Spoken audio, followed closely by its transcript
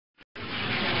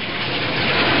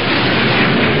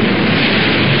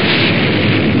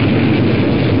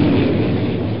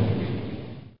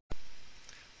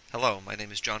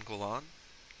name is John Golan,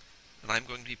 and I'm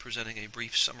going to be presenting a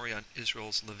brief summary on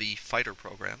Israel's Lavi fighter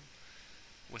program,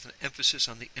 with an emphasis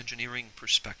on the engineering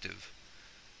perspective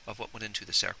of what went into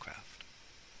this aircraft.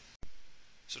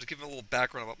 So to give a little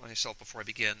background about myself before I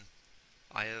begin,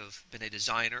 I have been a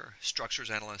designer, structures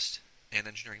analyst, and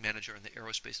engineering manager in the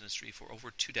aerospace industry for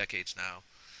over 2 decades now.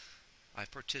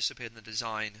 I've participated in the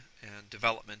design and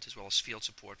development as well as field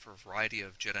support for a variety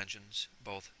of jet engines,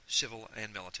 both civil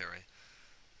and military.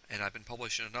 And I've been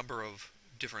published in a number of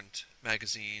different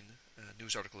magazine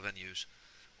news article venues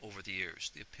over the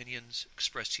years. The opinions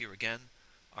expressed here again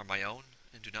are my own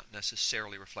and do not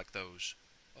necessarily reflect those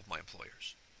of my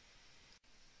employers.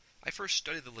 I first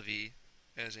studied the Lavi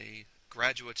as a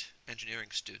graduate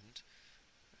engineering student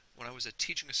when I was a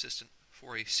teaching assistant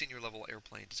for a senior level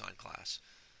airplane design class.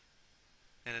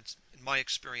 And it's in my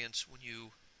experience, when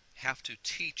you have to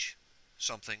teach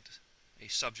something, a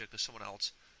subject to someone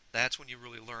else, that's when you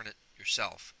really learn it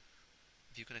yourself.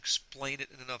 If you can explain it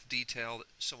in enough detail that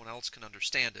someone else can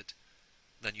understand it,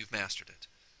 then you've mastered it.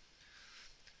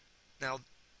 Now,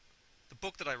 the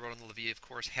book that I wrote on the Lavi, of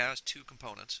course, has 2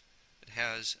 components. It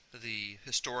has the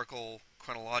historical,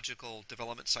 chronological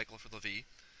development cycle for Lavi,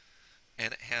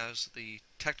 and it has the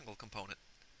technical component,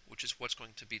 which is what's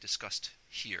going to be discussed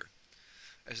here.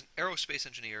 As an aerospace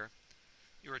engineer,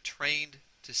 you are trained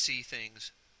to see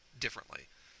things differently.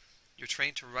 You're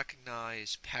trained to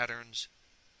recognize patterns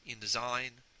in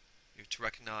design, you're to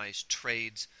recognize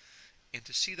trades, and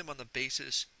to see them on the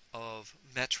basis of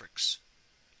metrics,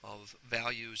 of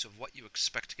values of what you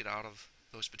expect to get out of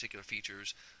those particular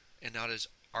features, and not as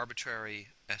arbitrary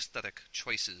aesthetic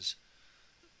choices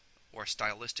or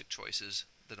stylistic choices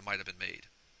that might have been made.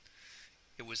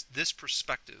 It was this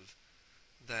perspective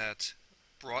that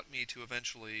brought me to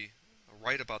eventually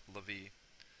write about the Lavi,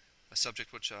 a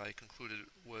subject which I concluded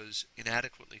was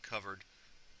inadequately covered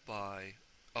by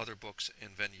other books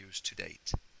and venues to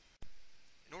date.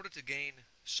 In order to gain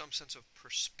some sense of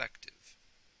perspective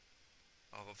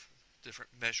of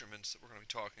different measurements that we're going to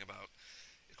be talking about,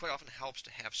 it quite often helps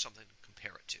to have something to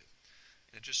compare it to.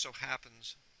 And it just so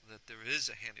happens that there is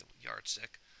a handy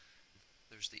yardstick.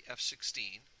 There's the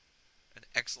F-16, an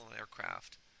excellent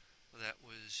aircraft that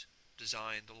was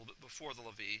designed a little bit before the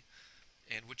Lavi,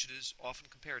 and which it is often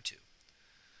compared to.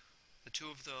 The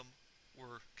 2 of them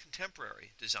were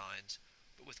contemporary designs,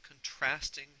 but with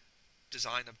contrasting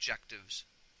design objectives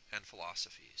and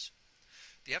philosophies.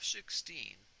 The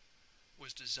F-16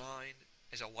 was designed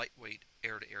as a lightweight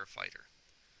air-to-air fighter.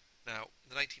 Now,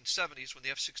 in the 1970s, when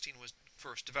the F-16 was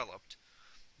first developed,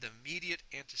 the immediate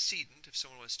antecedent, if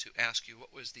someone was to ask you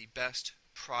what was the best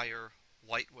prior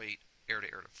lightweight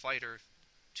air-to-air fighter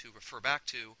to refer back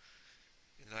to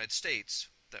in the United States,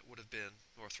 that would have been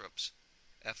Northrop's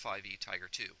F-5E Tiger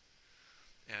II.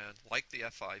 And like the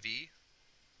F-5E,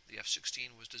 the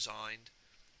F-16 was designed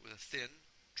with a thin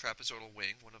trapezoidal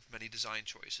wing, one of many design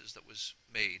choices that was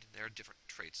made in their different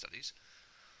trade studies.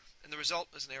 And the result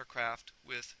is an aircraft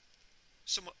with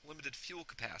somewhat limited fuel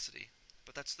capacity,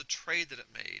 but that's the trade that it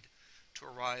made to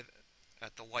arrive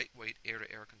at the lightweight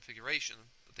air-to-air configuration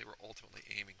that they were ultimately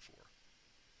aiming for.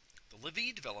 The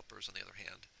Lavi developers, on the other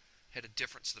hand, had a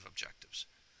different set of objectives.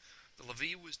 The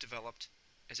Lavi was developed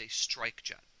as a strike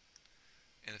jet.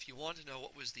 And if you want to know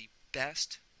what was the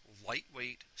best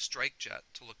lightweight strike jet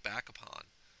to look back upon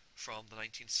from the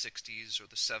 1960s or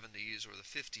the 70s or the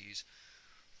 50s,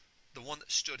 the one that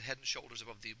stood head and shoulders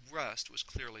above the rest was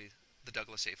clearly the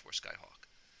Douglas A-4 Skyhawk.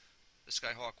 The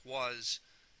Skyhawk was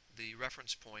the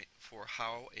reference point for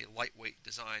how a lightweight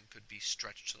design could be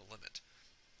stretched to the limit.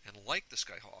 And like the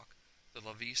Skyhawk, the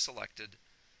Lavi selected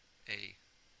a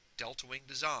delta wing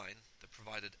design that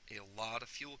provided a lot of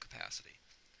fuel capacity.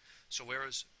 So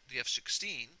whereas the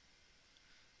F-16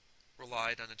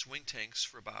 relied on its wing tanks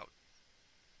for about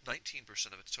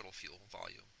 19% of its total fuel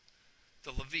volume,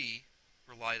 the Lavi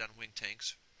relied on wing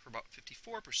tanks for about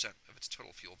 54% of its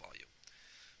total fuel volume.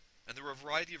 And there were a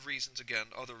variety of reasons, again,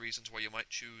 other reasons why you might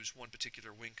choose one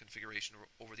particular wing configuration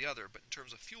over the other, but in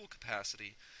terms of fuel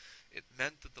capacity, it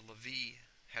meant that the Lavi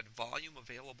had volume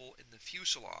available in the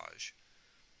fuselage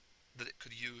that it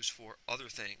could use for other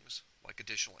things, like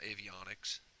additional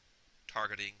avionics,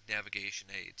 targeting, navigation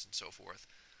aids, and so forth,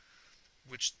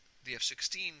 which the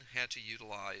F-16 had to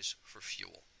utilize for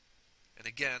fuel. And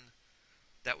again,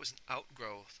 that was an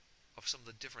outgrowth of some of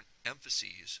the different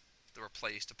emphases that were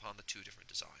placed upon the 2 different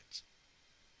designs.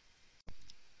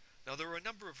 Now, there were a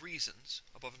number of reasons,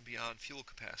 above and beyond fuel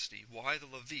capacity, why the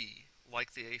Lavi,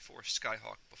 like the A-4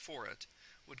 Skyhawk before it,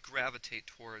 would gravitate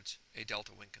towards a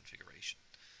delta wing configuration.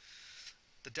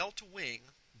 The delta wing,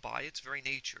 by its very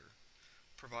nature,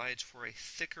 provides for a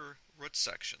thicker root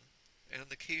section And in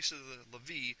the case of the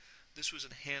Lavi, this was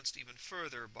enhanced even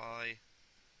further by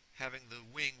having the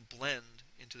wing blend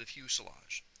into the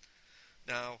fuselage.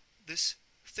 Now, this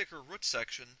thicker root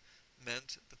section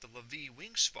meant that the Lavi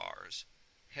wing spars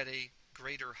had a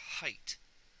greater height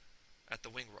at the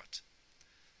wing root.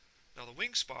 Now, the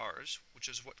wing spars, which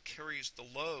is what carries the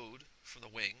load from the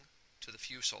wing to the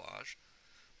fuselage,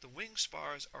 the wing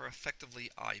spars are effectively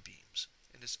I-beams.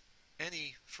 And as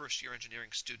any first-year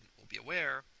engineering student will be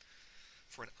aware,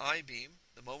 for an I-beam,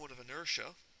 the moment of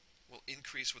inertia will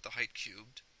increase with the height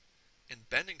cubed, and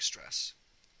bending stress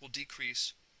will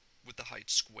decrease with the height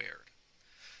squared.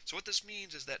 So what this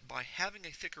means is that by having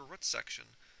a thicker root section,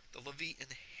 the Lavi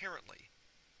inherently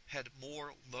had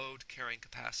more load carrying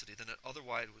capacity than it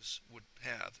otherwise would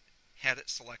have had it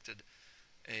selected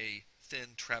a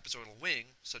thin trapezoidal wing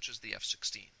such as the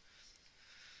F-16.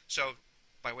 So,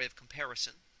 by way of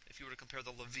comparison, if you were to compare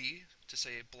the Lavi to,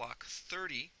 say, a Block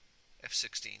 30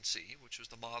 F-16C, which was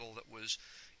the model that was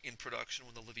in production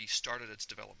when the Lavi started its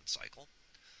development cycle,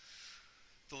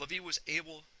 the Lavi was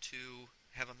able to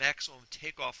have a maximum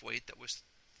takeoff weight that was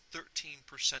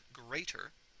 13%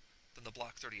 greater than the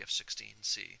Block 30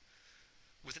 F-16C,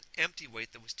 with an empty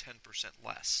weight that was 10%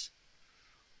 less.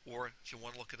 Or, if you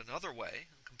want to look at another way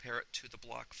and compare it to the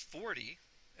Block 40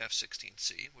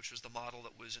 F-16C, which was the model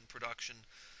that was in production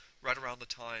right around the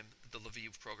time the Lavi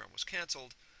program was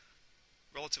canceled,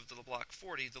 relative to the Block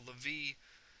 40, the Lavi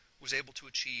was able to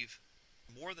achieve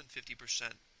more than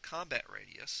 50% combat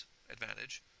radius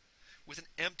advantage with an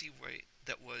empty weight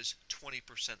that was 20%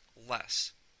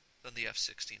 less than the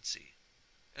F-16C.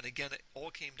 And again, it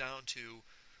all came down to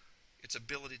its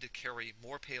ability to carry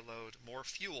more payload, more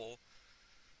fuel,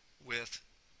 with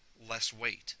less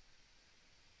weight.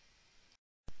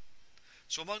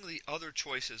 So among the other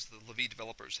choices the Lavi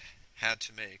developers had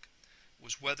to make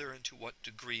was whether and to what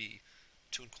degree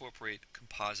to incorporate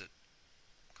composite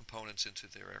components into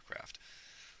their aircraft.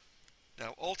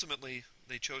 Now, ultimately,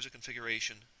 they chose a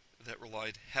configuration that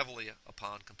relied heavily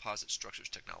upon composite structures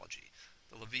technology.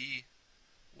 The Lavi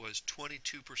was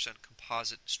 22%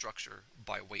 composite structure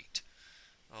by weight.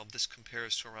 This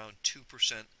compares to around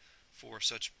 2% for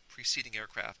such preceding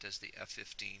aircraft as the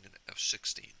F-15 and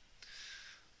F-16.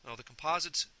 Now, the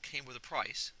composites came with a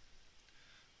price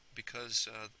because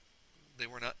they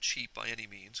were not cheap by any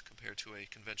means compared to a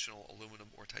conventional aluminum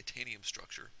or titanium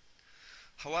structure.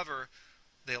 However,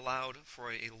 they allowed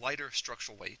for a lighter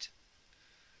structural weight.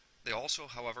 They also,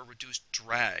 however, reduced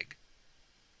drag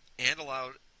and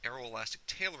allowed aeroelastic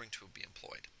tailoring to be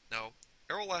employed. Now,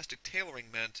 aeroelastic tailoring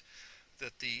meant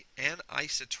that the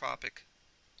anisotropic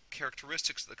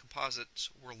characteristics of the composites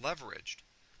were leveraged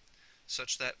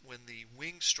such that when the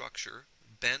wing structure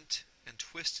bent and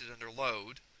twisted under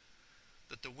load,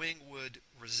 that the wing would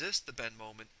resist the bend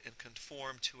moment and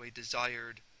conform to a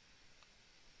desired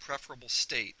preferable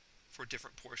state for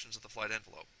different portions of the flight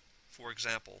envelope. For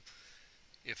example,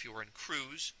 if you're in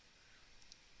cruise,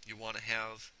 you want to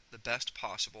have the best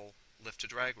possible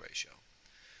lift-to-drag ratio.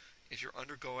 If you're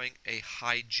undergoing a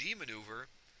high G maneuver,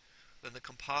 then the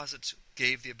composites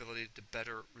gave the ability to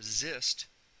better resist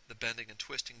the bending and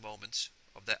twisting moments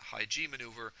of that high G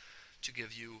maneuver to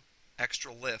give you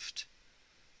extra lift,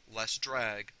 less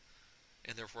drag,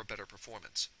 and therefore better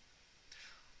performance.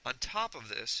 On top of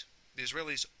this, the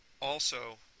Israelis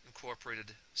also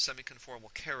incorporated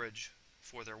semi-conformal carriage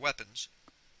for their weapons,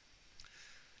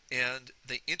 and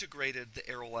they integrated the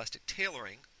aeroelastic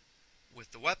tailoring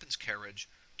with the weapons carriage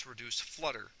to reduce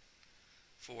flutter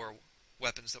for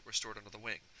weapons that were stored under the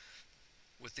wing,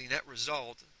 with the net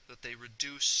result that they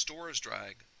reduced storage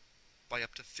drag by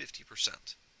up to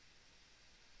 50%.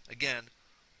 Again,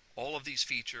 all of these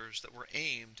features that were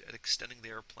aimed at extending the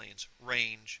airplane's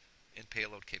range and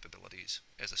payload capabilities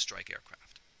as a strike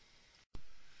aircraft.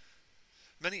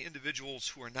 Many individuals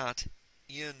who are not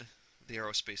in the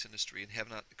aerospace industry and have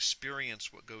not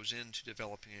experienced what goes into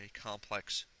developing a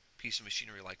complex piece of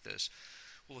machinery like this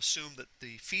will assume that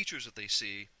the features that they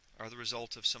see are the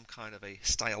result of some kind of a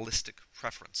stylistic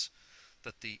preference,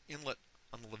 that the inlet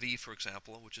on the Lavi, for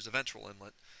example, which is a ventral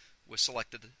inlet, was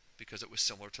selected because it was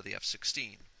similar to the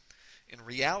F-16. In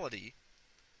reality,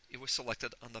 it was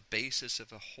selected on the basis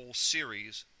of a whole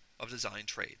series of design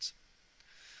trades.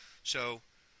 So,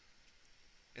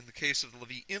 in the case of the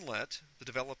Lavi inlet, the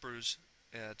developers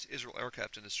at Israel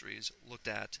Aircraft Industries looked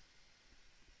at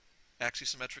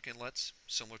axisymmetric inlets,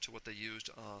 similar to what they used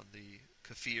on the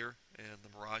Kafir and the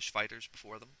Mirage fighters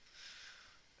before them.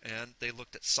 And they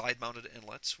looked at side-mounted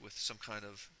inlets with some kind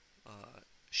of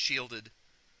shielded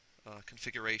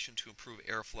configuration to improve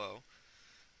airflow.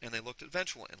 And they looked at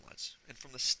ventral inlets. And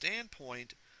from the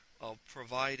standpoint of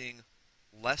providing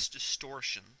less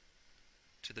distortion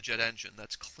to the jet engine,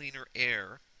 that's cleaner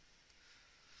air,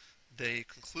 they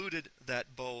concluded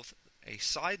that both a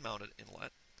side-mounted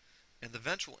inlet and the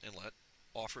ventral inlet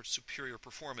offered superior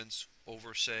performance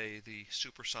over, say, the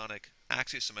supersonic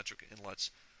axisymmetric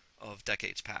inlets of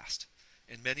decades past.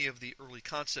 And many of the early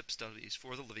concept studies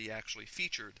for the Lavi actually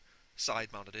featured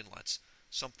side-mounted inlets,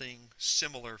 something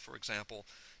similar, for example,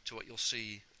 to what you'll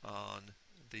see on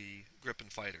the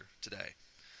Gripen fighter today.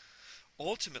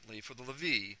 Ultimately, for the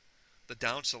Lavi, the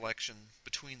down selection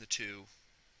between the two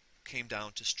came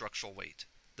down to structural weight.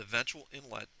 The ventral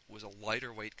inlet was a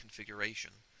lighter weight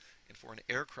configuration, and for an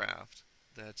aircraft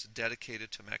that's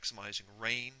dedicated to maximizing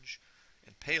range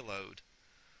and payload,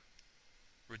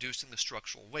 reducing the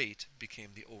structural weight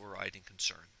became the overriding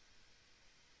concern.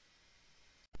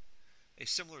 A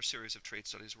similar series of trade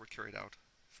studies were carried out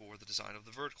for the design of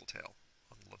the vertical tail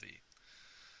on the Lavi.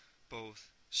 Both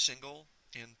single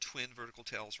and twin vertical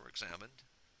tails were examined,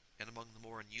 and among the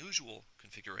more unusual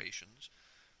configurations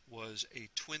was a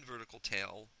twin vertical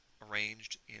tail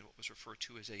arranged in what was referred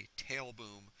to as a tail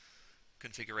boom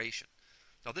configuration.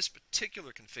 Now, this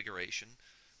particular configuration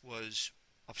was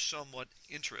of somewhat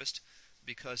interest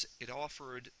because it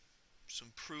offered some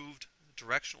improved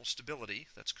directional stability,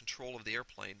 that's control of the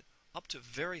airplane, up to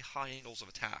very high angles of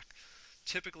attack.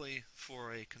 Typically,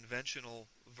 for a conventional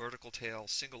vertical tail,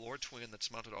 single or twin,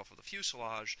 that's mounted off of the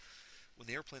fuselage, when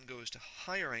the airplane goes to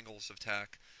higher angles of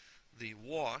attack, the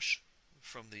wash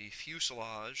from the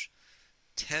fuselage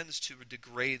tends to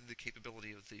degrade the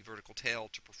capability of the vertical tail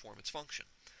to perform its function.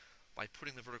 By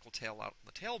putting the vertical tail out on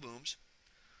the tail booms,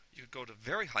 you could go to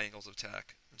very high angles of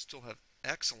attack and still have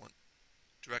excellent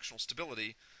directional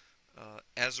stability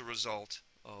as a result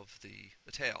of the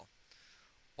tail.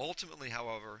 Ultimately,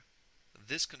 however,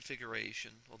 this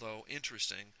configuration, although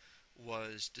interesting,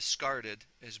 was discarded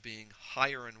as being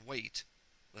higher in weight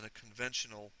than a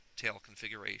conventional tail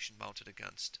configuration mounted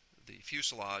against the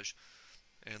fuselage,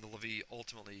 and the Lavi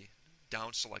ultimately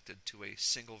down-selected to a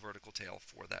single vertical tail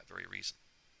for that very reason.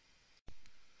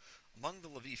 Among the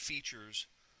Lavi features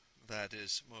that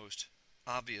is most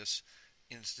obvious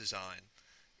in its design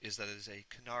is that it is a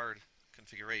canard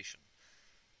configuration.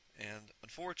 And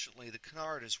unfortunately, the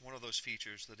canard is one of those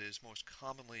features that is most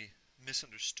commonly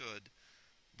misunderstood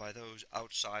by those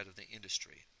outside of the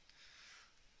industry.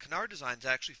 Canard designs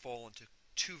actually fall into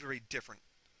two very different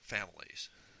families: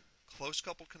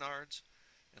 close-coupled canards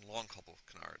and long-coupled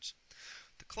canards.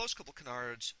 The close-coupled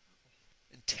canards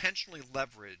intentionally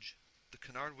leverage the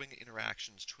canard-wing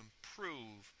interactions to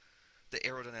improve the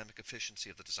aerodynamic efficiency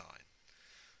of the design.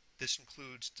 This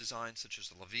includes designs such as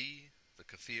the Lavi, the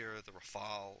Kafir, the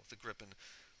Rafale, the Gripen,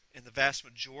 and the vast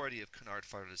majority of canard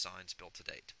fighter designs built to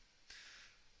date.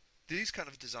 These kind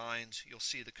of designs, you'll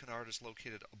see the canard is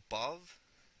located above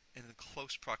and in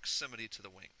close proximity to the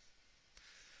wing.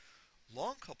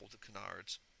 Long-coupled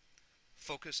canards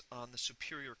focus on the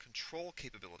superior control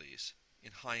capabilities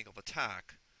in high angle of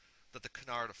attack that the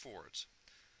canard affords.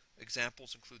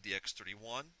 Examples include the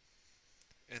X-31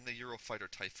 and the Eurofighter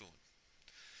Typhoon.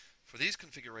 For these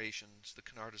configurations, the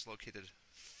canard is located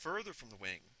further from the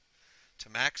wing to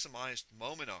maximize the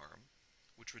moment arm,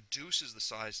 which reduces the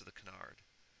size of the canard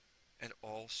and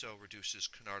also reduces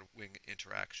canard-wing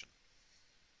interaction.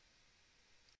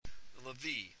 The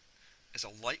Lavi is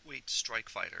a lightweight strike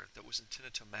fighter that was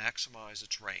intended to maximize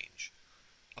its range,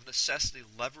 of necessity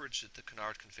leveraged the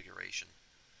canard configuration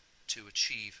to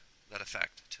achieve that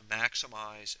effect, to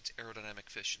maximize its aerodynamic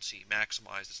efficiency,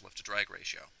 maximize its lift-to-drag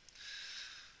ratio.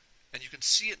 And you can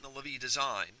see it in the Lavi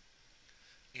design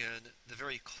in the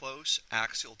very close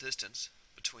axial distance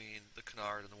between the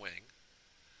canard and the wing,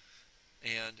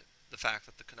 and the fact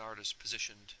that the canard is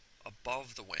positioned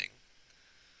above the wing.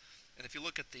 And if you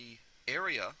look at the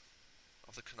area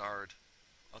of the canard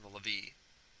on the Lavi,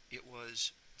 it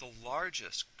was the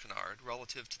largest canard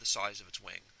relative to the size of its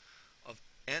wing of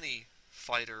any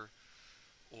fighter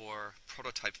or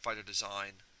prototype fighter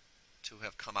design to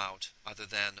have come out either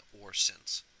then or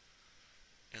since.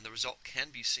 And the result can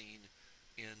be seen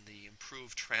in the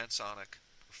improved transonic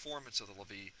performance of the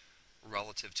Lavi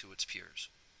relative to its peers.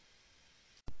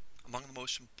 Among the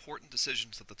most important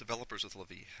decisions that the developers of the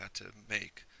Lavi had to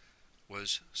make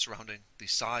was surrounding the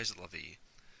size of the Lavi,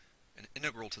 and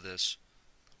integral to this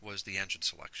was the engine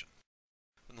selection.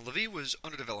 When the Lavi was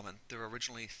under development, there were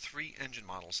originally three engine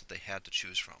models that they had to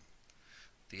choose from: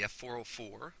 the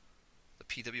F404, the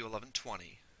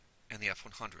PW1120, and the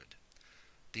F100.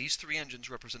 These three engines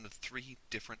represented three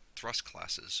different thrust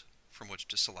classes from which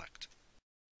to select.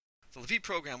 The Lavi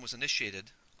program was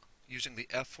initiated using the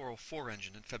F404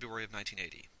 engine in February of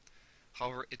 1980.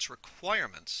 However, its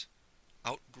requirements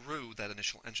outgrew that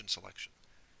initial engine selection,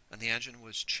 and the engine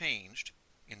was changed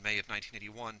in May of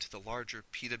 1981 to the larger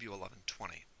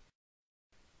PW1120.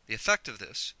 The effect of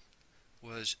this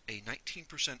was a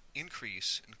 19%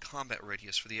 increase in combat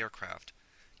radius for the aircraft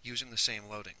using the same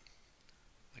loading.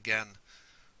 Again,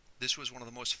 this was one of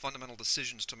the most fundamental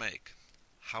decisions to make: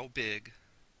 how big,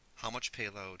 how much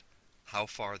payload, how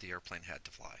far the airplane had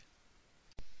to fly.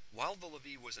 While the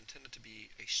Lavi was intended to be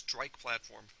a strike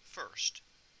platform first,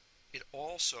 it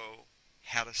also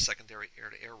had a secondary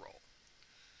air-to-air role.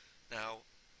 Now,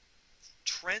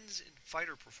 trends in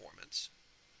fighter performance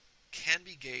can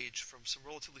be gauged from some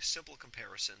relatively simple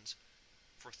comparisons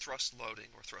for thrust loading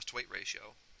or thrust weight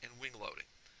ratio and wing loading.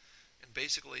 And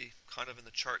basically, kind of in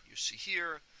the chart you see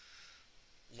here,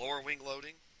 lower wing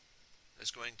loading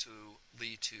is going to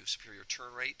lead to superior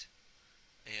turn rate,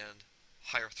 and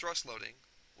higher thrust loading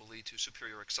will lead to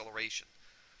superior acceleration.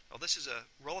 Now, this is a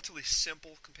relatively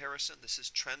simple comparison. This is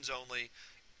trends only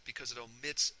because it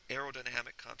omits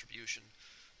aerodynamic contribution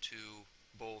to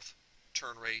both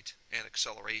turn rate and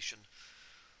acceleration,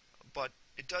 but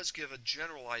it does give a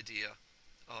general idea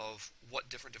of what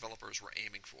different developers were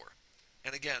aiming for.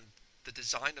 And again, the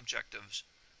design objectives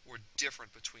were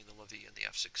different between the Lavi and the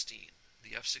F-16.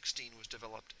 The F-16 was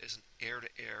developed as an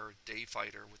air-to-air day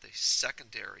fighter with a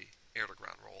secondary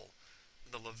air-to-ground role,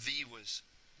 and the Lavi was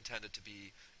intended to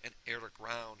be an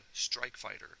air-to-ground strike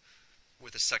fighter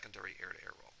with a secondary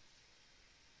air-to-air role.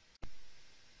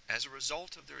 As a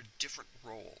result of their different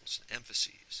roles and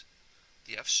emphases,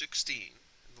 the F-16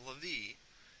 and the Lavi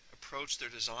approached their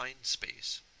design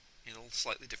space in a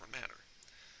slightly different manner.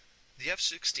 The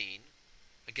F-16,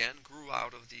 again, grew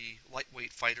out of the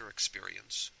lightweight fighter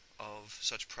experience of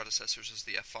such predecessors as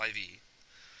the F-5E,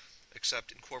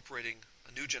 except incorporating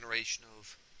a new generation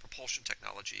of propulsion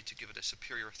technology to give it a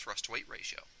superior thrust-weight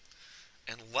ratio,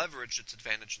 and leveraged its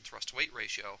advantage in thrust-weight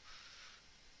ratio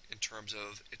in terms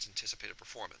of its anticipated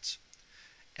performance.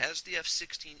 As the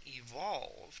F-16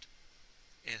 evolved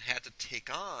and had to take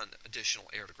on additional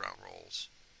air-to-ground roles,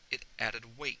 it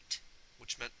added weight,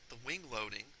 which meant the wing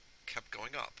loading kept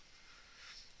going up.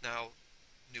 Now,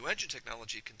 new engine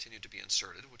technology continued to be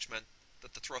inserted, which meant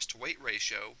that the thrust-to-weight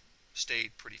ratio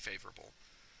stayed pretty favorable,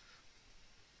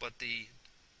 but the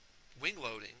wing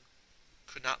loading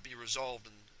could not be resolved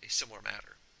in a similar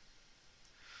manner.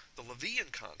 The Lavi, in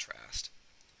contrast,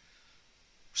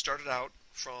 started out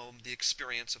from the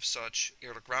experience of such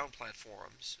air-to-ground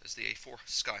platforms as the A-4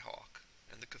 Skyhawk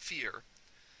and the Kafir,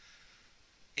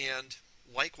 and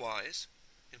likewise,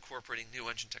 incorporating new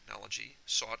engine technology,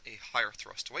 sought a higher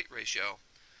thrust-to-weight ratio,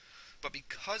 but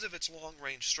because of its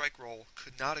long-range strike role,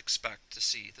 could not expect to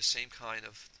see the same kind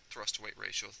of thrust-to-weight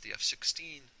ratio that the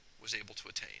F-16 was able to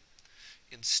attain.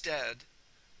 Instead,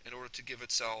 in order to give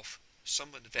itself some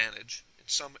advantage in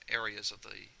some areas of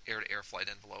the air-to-air flight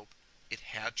envelope, it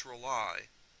had to rely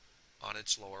on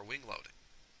its lower wing loading.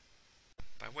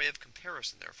 By way of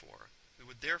comparison, therefore, we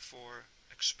would therefore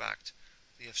expect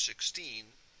the F-16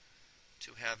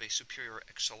 to have a superior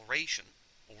acceleration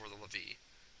over the Lavi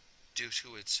due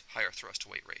to its higher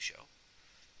thrust-to-weight ratio,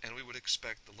 and we would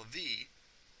expect the Lavi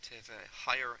to have a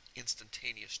higher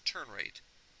instantaneous turn rate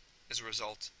as a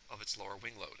result of its lower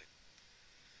wing loading.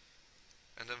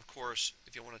 And then, of course,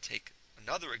 if you want to take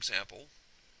another example,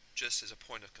 just as a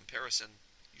point of comparison,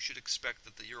 you should expect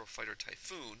that the Eurofighter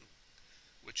Typhoon,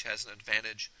 which has an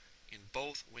advantage in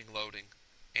both wing loading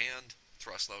and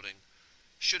thrust loading,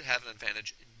 should have an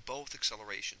advantage in both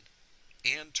acceleration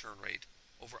and turn rate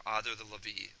over either the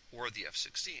Lavi or the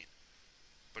F-16.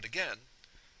 But again,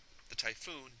 the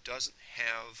Typhoon doesn't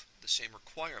have the same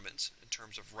requirements in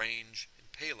terms of range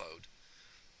and payload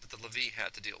that the Lavi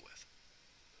had to deal with.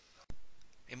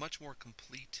 A much more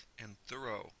complete and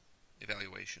thorough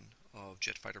evaluation of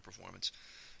jet fighter performance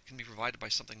can be provided by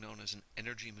something known as an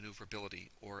energy maneuverability,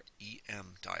 or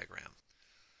EM diagram.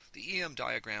 The EM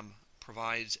diagram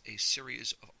provides a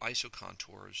series of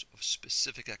isocontours of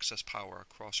specific excess power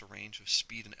across a range of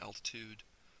speed and altitude,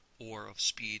 or of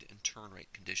speed and turn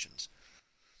rate conditions.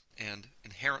 And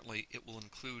inherently, it will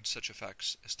include such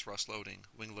effects as thrust loading,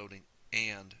 wing loading,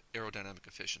 and aerodynamic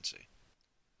efficiency.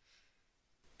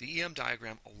 The EM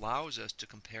diagram allows us to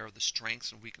compare the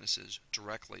strengths and weaknesses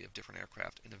directly of different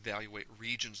aircraft and evaluate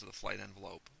regions of the flight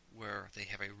envelope where they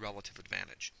have a relative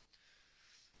advantage.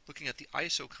 Looking at the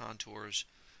isocontours,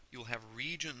 you'll have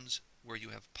regions where you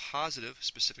have positive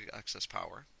specific excess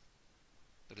power.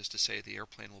 That is to say, the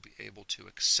airplane will be able to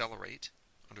accelerate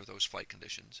under those flight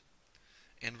conditions,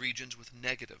 and regions with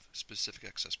negative specific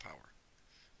excess power,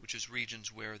 which is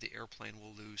regions where the airplane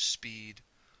will lose speed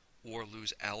or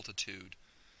lose altitude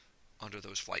under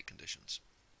those flight conditions.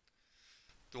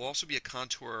 There will also be a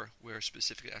contour where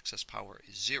specific excess power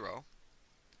is 0,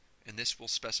 and this will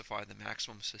specify the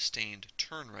maximum sustained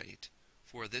turn rate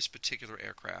for this particular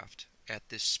aircraft at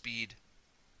this speed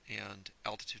and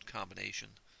altitude combination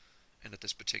and at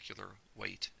this particular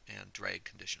weight and drag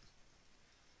condition.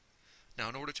 Now,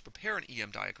 in order to prepare an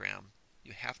EM diagram,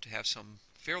 you have to have some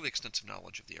fairly extensive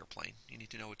knowledge of the airplane. You need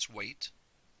to know its weight.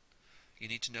 You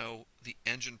need to know the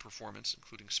engine performance,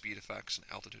 including speed effects and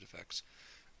altitude effects.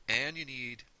 And you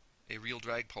need a real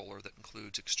drag polar that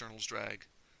includes externals drag,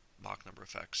 Mach number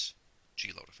effects,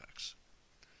 G-load effects.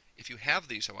 If you have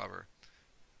these, however,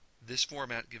 this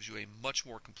format gives you a much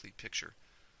more complete picture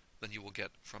than you will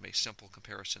get from a simple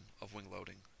comparison of wing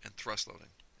loading and thrust loading,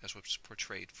 as was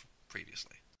portrayed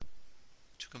previously.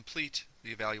 To complete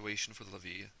the evaluation for the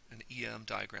Lavi, an EM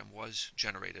diagram was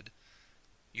generated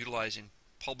utilizing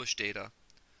published data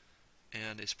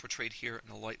and is portrayed here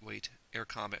in a lightweight air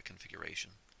combat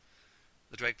configuration.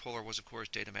 The drag polar was, of course,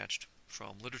 data matched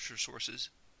from literature sources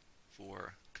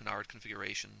for canard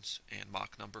configurations and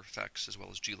Mach number effects, as well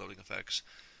as G-loading effects,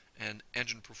 and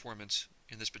engine performance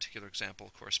in this particular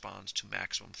example corresponds to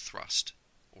maximum thrust,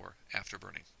 or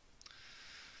afterburning.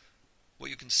 What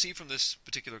you can see from this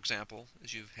particular example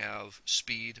is you have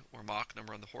speed, or Mach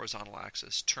number, on the horizontal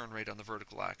axis, turn rate on the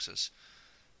vertical axis,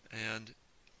 and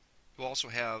you also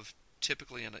have,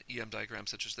 typically in an EM diagram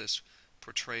such as this,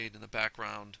 portrayed in the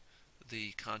background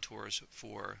the contours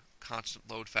for constant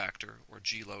load factor, or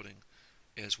G-loading,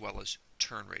 as well as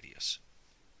turn radius.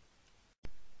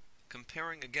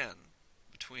 Comparing again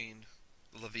between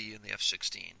the Lavi and the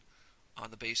F-16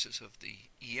 on the basis of the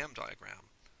EM diagram,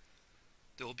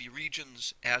 there will be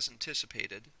regions as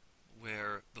anticipated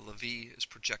where the Lavi is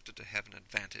projected to have an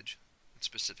advantage in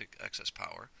specific excess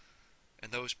power,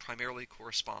 and those primarily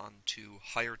correspond to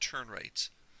higher turn rates.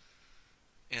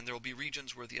 And there will be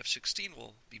regions where the F-16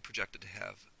 will be projected to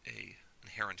have an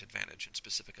inherent advantage in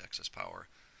specific excess power,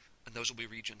 and those will be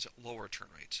regions at lower turn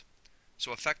rates.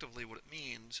 So effectively what it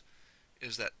means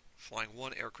is that flying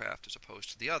one aircraft as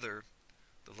opposed to the other,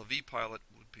 the Lavi pilot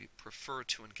would prefer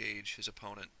to engage his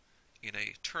opponent in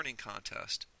a turning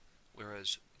contest,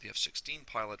 whereas the F-16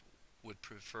 pilot would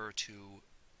prefer to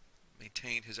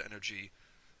maintain his energy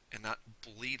and not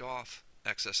bleed off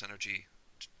excess energy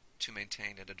to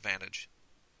maintain an advantage.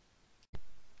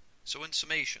 So in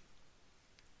summation,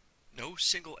 no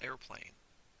single airplane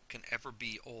can ever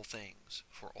be all things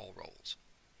for all roles.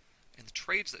 And the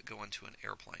trades that go into an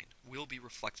airplane will be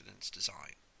reflected in its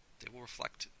design. They will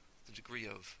reflect the degree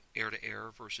of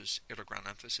air-to-air versus air-to-ground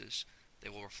emphasis. They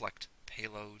will reflect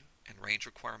payload and range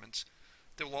requirements.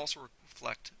 They will also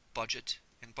reflect budget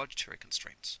and budgetary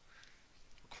constraints.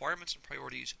 Requirements and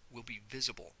priorities will be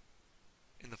visible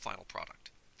in the final product.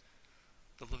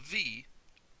 The Lavi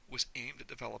was aimed at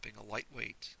developing a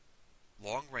lightweight,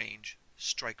 long-range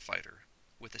strike fighter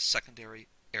with a secondary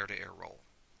air-to-air role.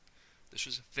 This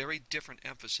was a very different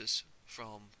emphasis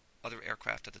from other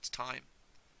aircraft at its time,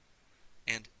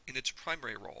 and in its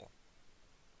primary role,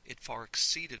 it far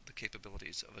exceeded the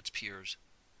capabilities of its peers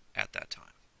at that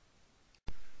time.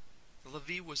 The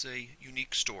Lavi was a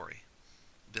unique story,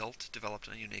 built, developed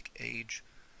in a unique age,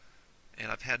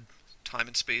 and I've had time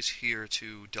and space here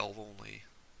to delve only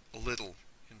a little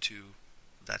into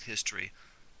that history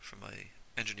from an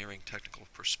engineering technical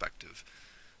perspective.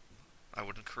 I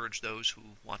would encourage those who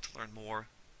want to learn more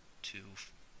to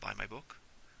buy my book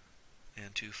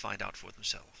and to find out for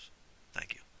themselves.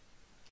 Thank you.